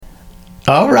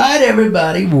All right,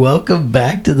 everybody. Welcome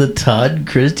back to the Todd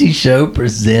Christie Show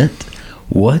present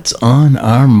What's on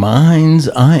Our Minds.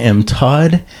 I am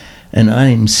Todd, and I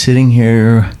am sitting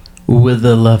here with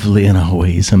the lovely and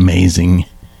always amazing...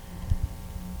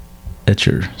 That's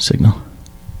your signal.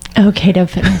 Okay,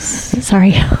 Dove Fitness.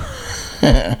 Sorry.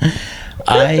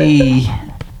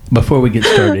 Before we get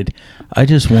started, I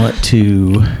just want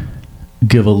to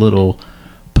give a little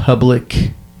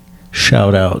public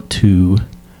shout out to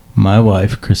my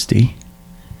wife, Christy.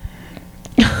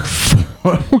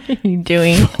 What are you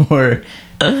doing? For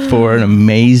an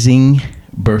amazing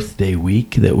birthday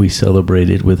week that we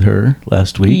celebrated with her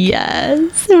last week.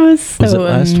 Yes, it was so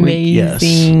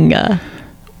amazing. Yes.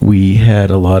 We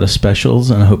had a lot of specials,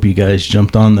 and I hope you guys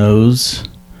jumped on those.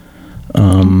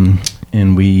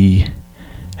 And we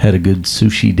had a good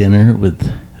sushi dinner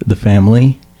with the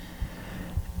family.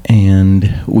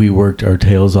 And we worked our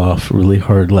tails off really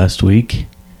hard last week.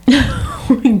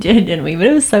 We did, didn't we? But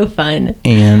it was so fun.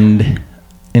 And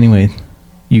anyway,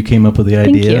 you came up with the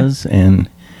ideas, and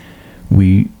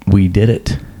we did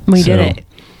it. We did it.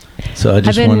 So I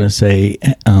just want to say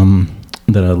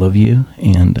that I love you,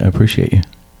 and I appreciate you.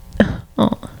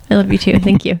 Oh, I love you too.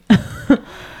 Thank you.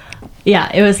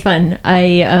 Yeah, it was fun.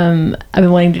 I've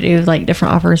been wanting to do like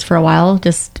different offers for a while.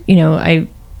 Just, Choose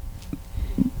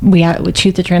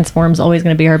to Transform is always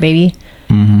going to be our baby.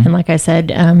 Mm-hmm. And like I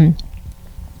said,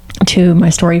 to my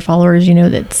story followers,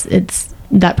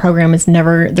 that program is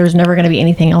there's never going to be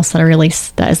anything else that I release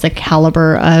that is the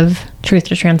caliber of Truth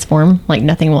to Transform. Like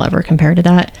nothing will ever compare to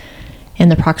that.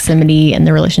 And the proximity and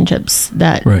the relationships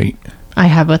that I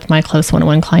have with my close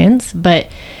one-on-one clients. But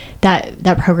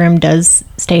that program does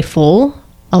stay full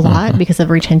a lot because of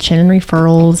retention and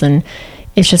referrals, and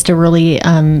it's just a really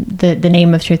the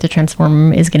name of Truth to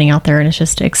Transform is getting out there, and it's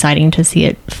just exciting to see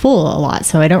it full a lot.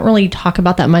 So I don't really talk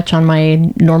about that much on my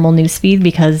normal newsfeed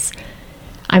because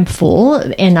I'm full,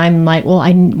 and I'm like, well,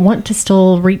 I want to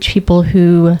still reach people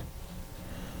who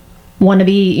want to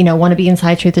be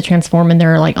inside Truth to Transform, and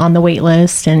they're like on the wait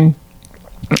list, and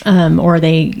or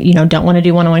they, don't want to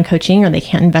do one-on-one coaching, or they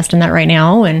can't invest in that right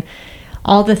now, and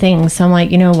all the things. So I'm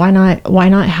like, why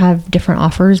not have different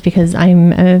offers? Because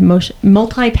I'm a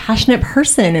multi-passionate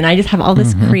person, and I just have all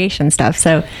this creation stuff.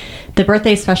 So the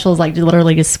birthday specials like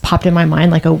literally just popped in my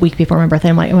mind like a week before my birthday.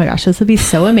 I'm like, oh my gosh, this would be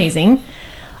so amazing.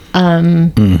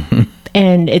 And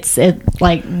it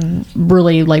like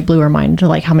really like blew our mind to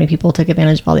like how many people took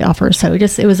advantage of all the offers. So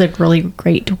it was a really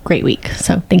great week.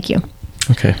 So thank you.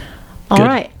 Okay. All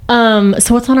right.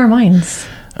 So what's on our minds?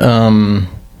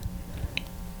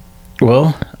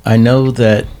 Well, I know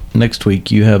that next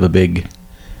week you have a big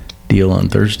deal on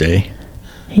Thursday.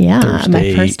 Yeah,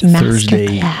 my first master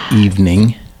Thursday class.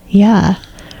 Evening. Yeah.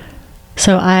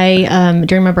 So I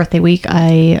during my birthday week,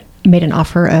 I made an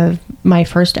offer of my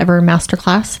first ever master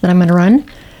class that I'm going to run.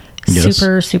 Yes.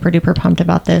 Super duper pumped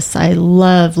about this. I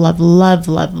love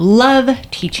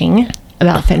teaching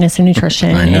about fitness and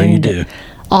nutrition. I know you do.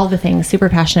 All the things, super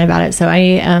passionate about it. So I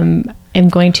am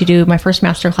going to do my first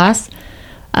master class.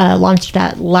 Launched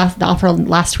the offer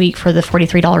last week for the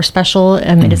 $43 special.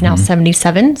 It is now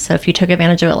 $77. So if you took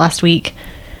advantage of it last week,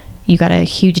 you got a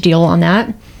huge deal on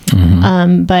that.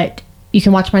 But you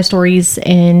can watch my stories,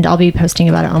 and I'll be posting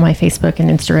about it on my Facebook and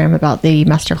Instagram about the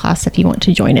masterclass if you want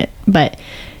to join it. But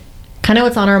kind of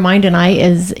what's on our mind tonight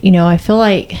is, I feel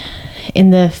like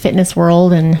in the fitness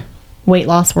world and weight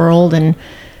loss world and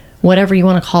whatever you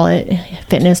want to call it,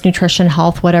 fitness, nutrition,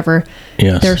 health, whatever.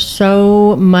 Yes. There's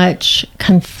so much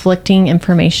conflicting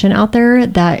information out there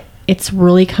that it's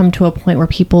really come to a point where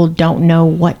people don't know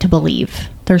what to believe.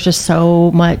 There's just so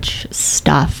much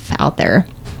stuff out there.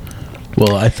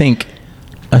 Well, I think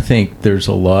there's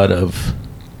a lot of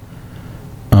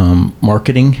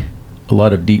marketing, a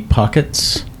lot of deep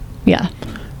pockets. Yeah.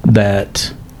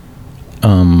 That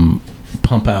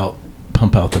pump out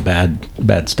the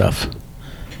bad stuff.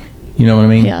 You know what I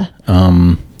mean? Yeah.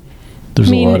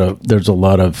 There's a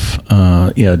lot of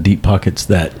deep pockets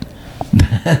that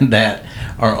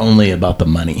are only about the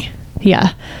money.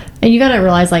 Yeah. And you got to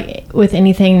realize, like, with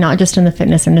anything, not just in the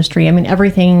fitness industry, I mean,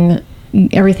 everything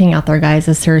out there, guys,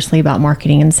 is seriously about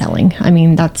marketing and selling. I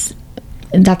mean, that's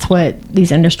what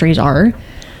these industries are.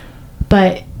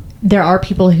 But there are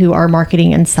people who are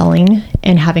marketing and selling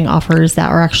and having offers that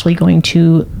are actually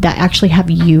that actually have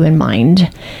you in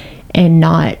mind and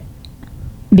not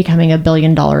becoming $1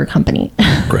 billion company.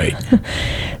 Right.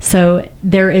 So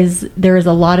there is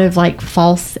a lot of like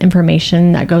false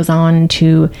information that goes on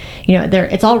to,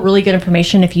 it's all really good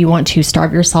information if you want to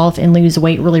starve yourself and lose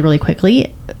weight really, really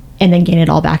quickly and then gain it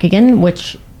all back again,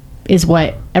 which is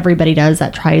what everybody does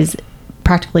that tries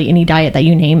practically any diet that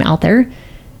you name out there,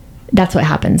 that's what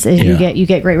happens. Is you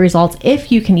get great results if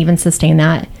you can even sustain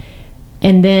that.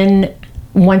 And then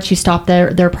once you stop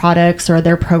their products or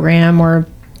their program or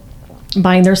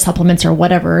buying their supplements or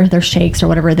whatever, their shakes or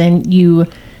whatever, then you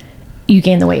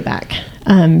gain the weight back.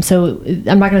 So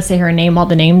I'm not going to sit here and name all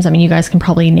the names. I mean, you guys can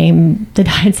probably name the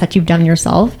diets that you've done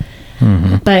yourself,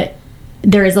 but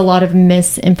there is a lot of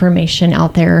misinformation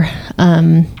out there.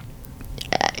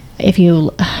 If you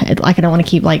like, I don't want to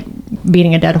keep like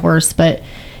beating a dead horse, but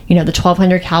you know, the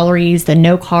 1200 calories, the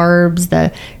no carbs,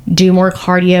 the do more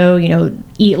cardio, you know,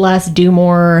 eat less, do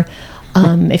more.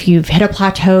 If you've hit a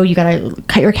plateau, you got to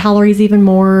cut your calories even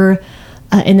more.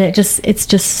 And it's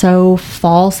just so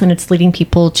false, and it's leading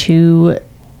people to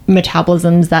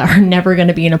metabolisms that are never going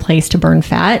to be in a place to burn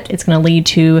fat. It's going to lead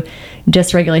to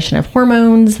dysregulation of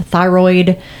hormones,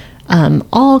 thyroid,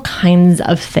 all kinds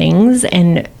of things.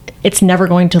 And it's never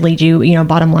going to lead you, you know,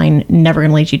 bottom line, never going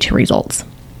to lead you to results.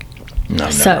 No,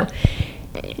 so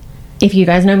if you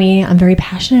guys know me, I'm very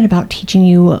passionate about teaching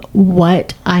you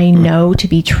what I know to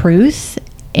be truth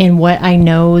and what I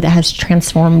know that has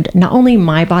transformed not only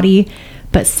my body,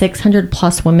 but 600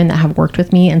 plus women that have worked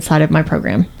with me inside of my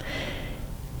program.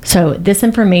 So this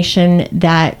information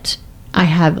that I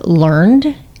have learned,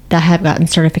 that I have gotten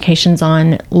certifications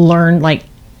on, learned like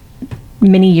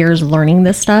many years learning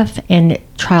this stuff and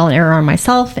trial and error on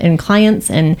myself and clients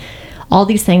and all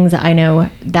these things that I know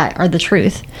that are the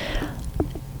truth.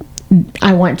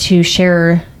 I want to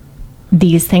share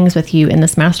these things with you in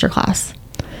this masterclass,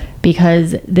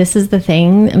 because this is the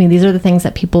thing. I mean, these are the things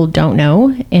that people don't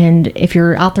know. And if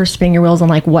you're out there spinning your wheels on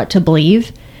like what to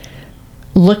believe,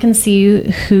 look and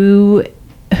see who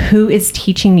is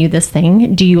teaching you this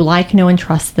thing. Do you like, know, and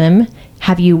trust them?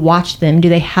 Have you watched them? Do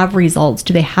they have results?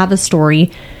 Do they have a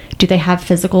story? Do they have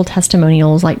physical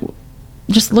testimonials? Like,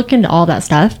 just look into all that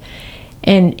stuff.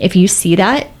 And if you see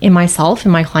that in myself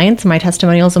and my clients and my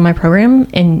testimonials in my program,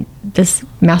 and this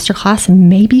masterclass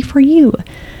may be for you.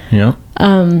 Yeah.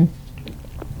 Now,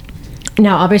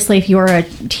 obviously, if you're a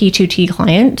T2T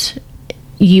client,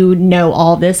 you know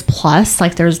all this plus,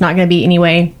 like there's not going to be any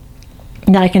way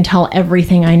that I can tell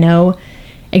everything I know,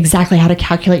 exactly how to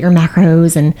calculate your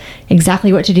macros and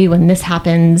exactly what to do when this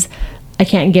happens. I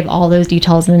can't give all those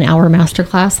details in an hour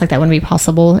masterclass. Like, that wouldn't be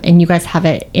possible. And you guys have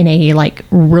it in a like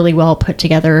really well put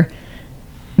together,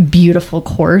 beautiful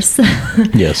course.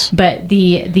 Yes. But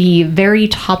the very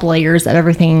top layers of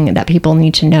everything that people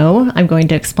need to know, I'm going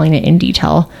to explain it in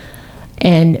detail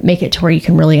and make it to where you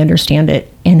can really understand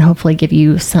it, and hopefully give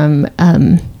you some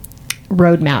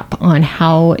roadmap on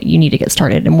how you need to get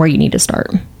started and where you need to start.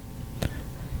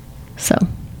 So.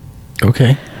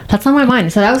 Okay. That's on my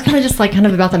mind. So that was kind of just like kind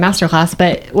of about the masterclass,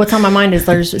 but what's on my mind is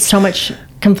there's so much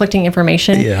conflicting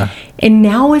information. Yeah. And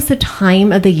now is the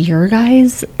time of the year,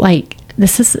 guys. Like,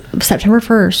 this is September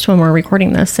 1st when we're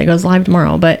recording this. It goes live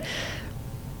tomorrow, but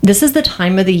this is the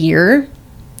time of the year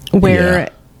where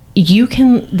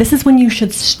this is when you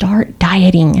should start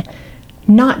dieting,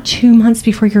 not 2 months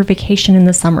before your vacation in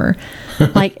the summer.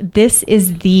 Like, this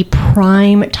is the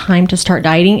prime time to start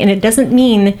dieting. And it doesn't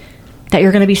mean that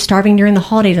you're going to be starving during the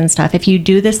holidays and stuff. If you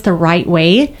do this the right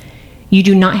way, you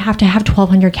do not have to have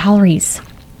 1,200 calories.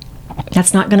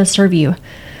 That's not going to serve you.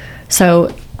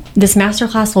 So this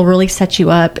masterclass will really set you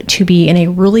up to be in a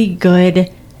really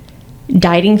good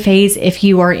dieting phase if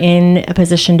you are in a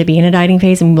position to be in a dieting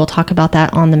phase, and we'll talk about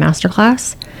that on the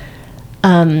masterclass.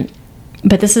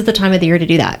 But this is the time of the year to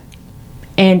do that.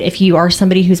 And if you are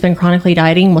somebody who's been chronically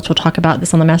dieting, which we'll talk about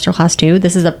this on the masterclass too,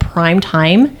 this is a prime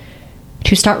time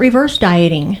to start reverse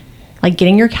dieting, like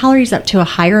getting your calories up to a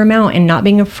higher amount and not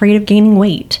being afraid of gaining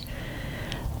weight.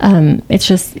 It's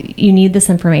just, you need this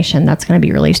information that's going to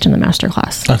be released in the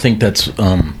masterclass. I think that's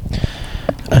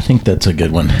a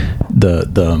good one.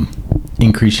 The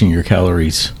increasing your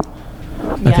calories.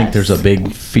 Yes. I think there's a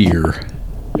big fear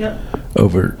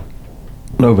over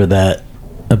that,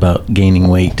 about gaining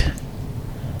weight.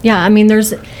 Yeah, I mean,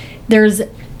 there's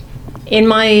in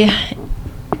my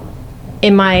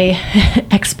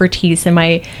expertise and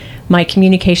my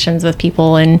communications with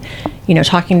people, and you know,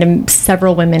 talking to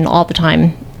several women all the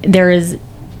time, there is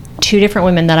two different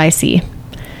women that I see.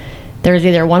 There's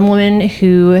either one woman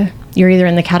who you're either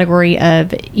in the category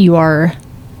of you are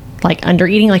like under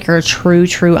eating, like you're a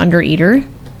true under eater,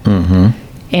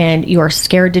 and you are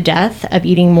scared to death of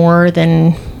eating more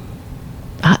than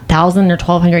 1,000 or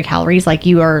 1,200 calories. Like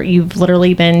you've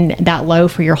literally been that low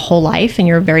for your whole life, and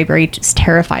you're very, very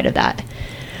terrified of that.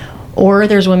 Or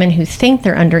there's women who think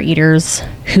they're under eaters,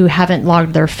 who haven't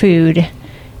logged their food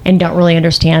and don't really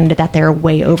understand that they're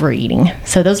way overeating.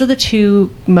 So those are the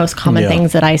two most common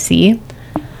things that I see.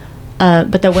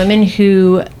 But the women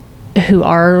who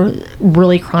are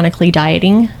really chronically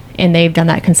dieting, and they've done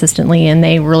that consistently, and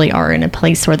they really are in a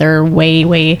place where they're way,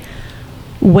 way,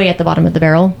 way at the bottom of the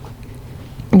barrel,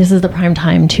 this is the prime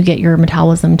time to get your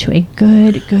metabolism to a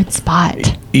good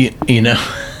spot. You know,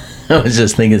 I was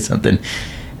just thinking something.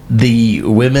 The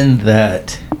women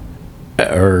that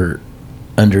are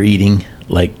under eating,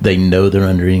 like they know they're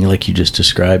under eating, like you just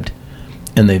described,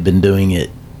 and they've been doing it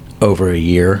over a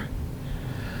year.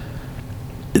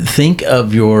 Think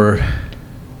of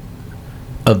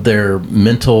their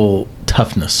mental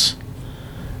toughness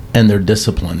and their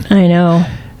discipline. I know.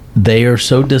 They are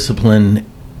so disciplined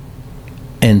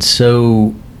and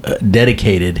so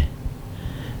dedicated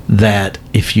that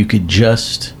if they could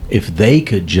just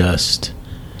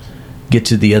get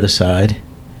to the other side,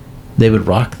 they would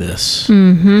rock this.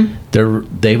 Mm-hmm.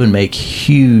 They would make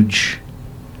huge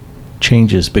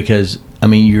changes because, I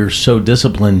mean, you're so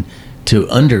disciplined to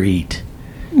undereat.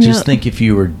 Just think if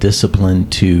you were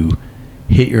disciplined to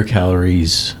hit your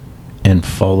calories and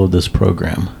follow this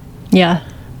program. Yeah.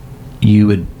 You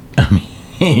would, I mean,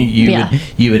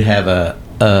 you would have a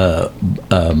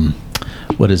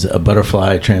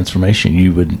butterfly transformation.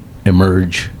 You would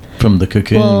emerge from the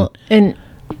cocoon. Well, and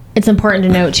it's important to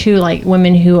note too, like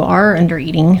women who are under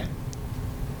eating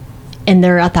and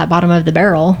they're at that bottom of the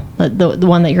barrel, the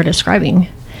one that you're describing,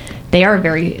 they are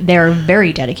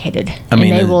very dedicated. I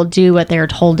mean, they will do what they're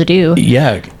told to do.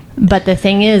 Yeah. But the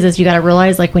thing is you got to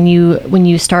realize, like when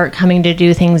you start coming to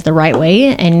do things the right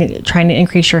way and trying to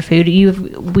increase your food,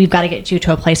 we've got to get you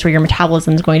to a place where your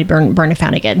metabolism is going to burn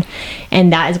fat again,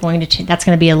 and that's going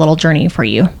to be a little journey for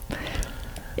you.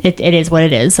 It is what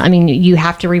it is. I mean, you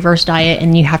have to reverse diet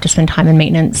and you have to spend time in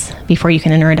maintenance before you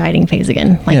can enter a dieting phase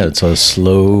again. Like, yeah, it's a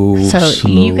slow.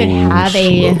 You could have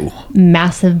a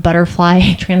massive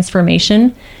butterfly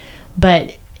transformation,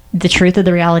 but the truth of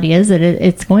the reality is that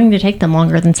it's going to take them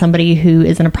longer than somebody who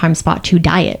is in a prime spot to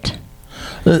diet.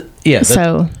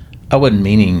 So I wasn't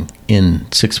meaning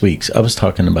in 6 weeks. I was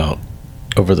talking about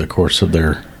over the course of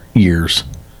their years.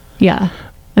 Yeah.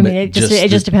 I mean, it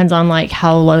just depends on like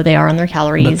how low they are on their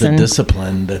calories. But the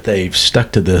discipline that they've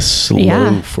stuck to this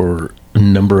low for a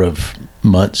number of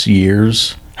months,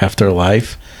 years, half their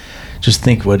life. Just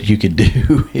think what you could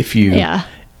do if you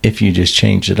just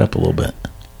changed it up a little bit.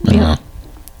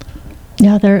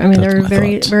 Yeah, they're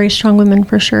very, very strong women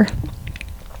for sure.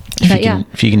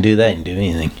 If you can do that, you can do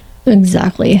anything.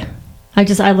 Exactly.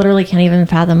 I literally can't even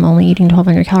fathom only eating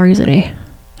 1,200 calories a day.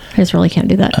 I just really can't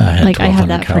do that. I have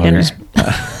that calories for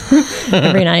dinner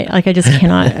every night. Like I just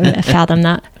cannot fathom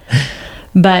that.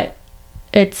 But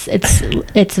it's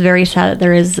very sad that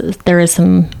there is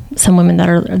some women that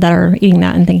are eating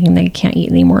that and thinking they can't eat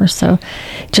anymore. So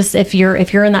just if you're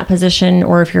in that position,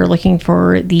 or if you're looking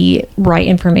for the right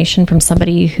information from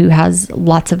somebody who has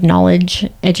lots of knowledge,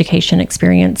 education,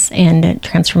 experience, and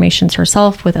transformations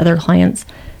herself with other clients,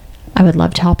 I would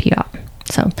love to help you out.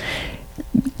 So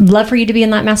love for you to be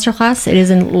in that masterclass. It is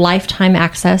in lifetime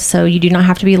access, so you do not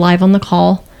have to be live on the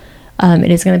call.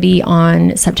 It is going to be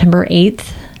on September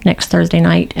 8th, next Thursday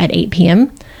night at 8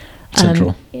 p.m.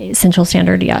 Central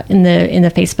Standard, in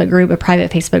the Facebook group, a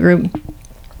private Facebook group.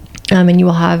 And you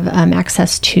will have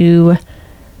access to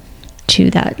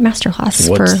that masterclass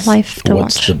for life to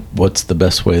watch. What's the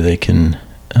best way they can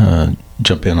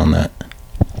jump in on that?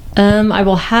 I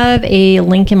will have a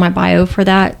link in my bio for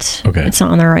that. Okay. It's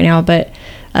not on there right now, but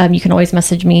you can always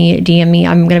message me, DM me.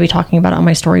 I'm going to be talking about it on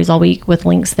my stories all week with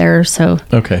links there. So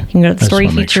you can go to the story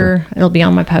feature. It'll be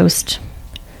on my post.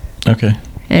 Okay.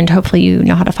 And hopefully you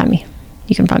know how to find me.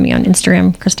 You can find me on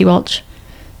Instagram, Christy Welch,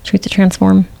 Truth to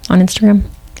Transform on Instagram.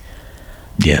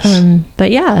 Yes.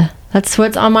 But yeah, that's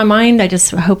what's on my mind. I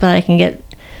just hope that I can get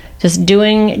just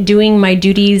doing my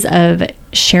duties of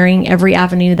sharing every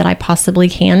avenue that I possibly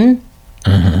can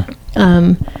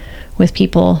with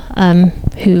people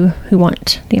who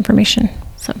want the information.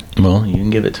 So. Well, you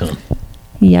can give it to them.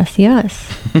 Yes.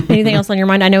 Anything else on your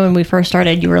mind? I know when we first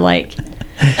started, you were like,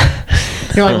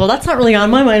 well, that's not really on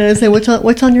my mind. And I say, what's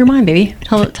on your mind, baby?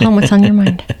 Tell them what's on your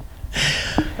mind.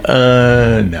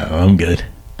 No, I'm good.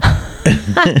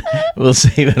 We'll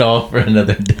save it all for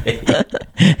another day.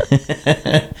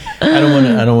 I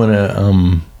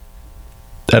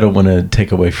don't want to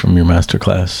take away from your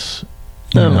masterclass.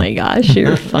 My gosh,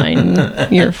 you're fine.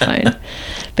 You're fine.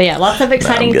 But yeah, lots of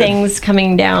exciting things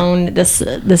coming down this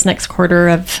next quarter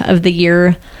of the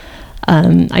year.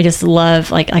 I just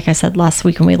love, like I said last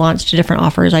week when we launched different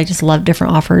offers, I just love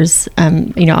different offers.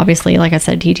 Obviously, like I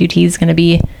said, T2T is going to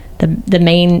be the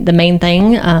main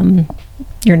thing.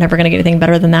 You're never going to get anything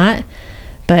better than that.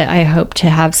 But I hope to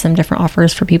have some different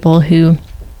offers for people who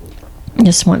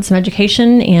just want some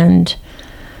education and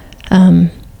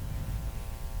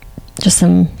just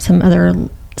some other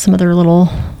little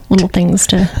things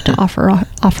to offer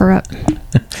up.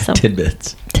 So,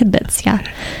 Tidbits, yeah.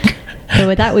 So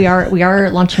with that, we are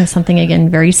launching something again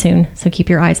very soon. So keep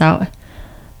your eyes out.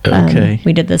 Okay.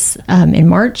 We did this in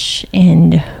March,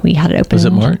 and we had it open. Was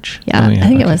it March? Yeah, I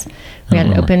think it was. We had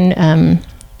it open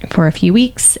for a few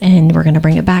weeks, and we're going to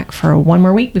bring it back for one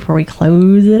more week before we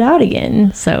close it out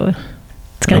again. So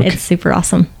it's super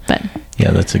awesome. But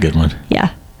yeah, that's a good one.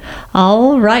 Yeah.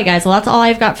 All right, guys. Well, that's all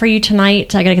I've got for you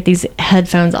tonight. I got to get these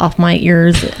headphones off my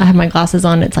ears. I have my glasses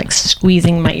on. It's like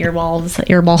squeezing my earballs.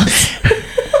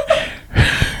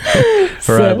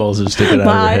 Her eyeballs are sticking out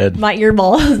of her head. My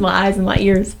earballs, my eyes and my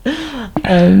ears.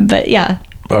 But yeah.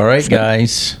 All right,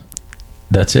 guys.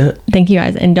 That's it. Thank you,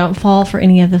 guys. And don't fall for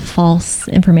any of the false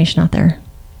information out there.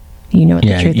 You know what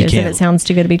the truth is if it sounds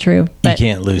too good to be true. But you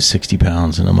can't lose 60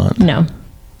 pounds in a month. No.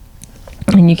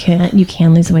 And you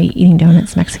can lose weight eating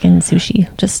donuts, Mexican, sushi.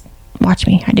 Just watch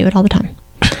me. I do it all the time.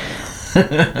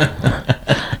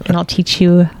 And I'll teach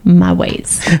you my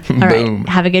ways. All right.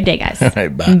 Have a good day, guys. All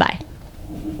right, bye. Bye.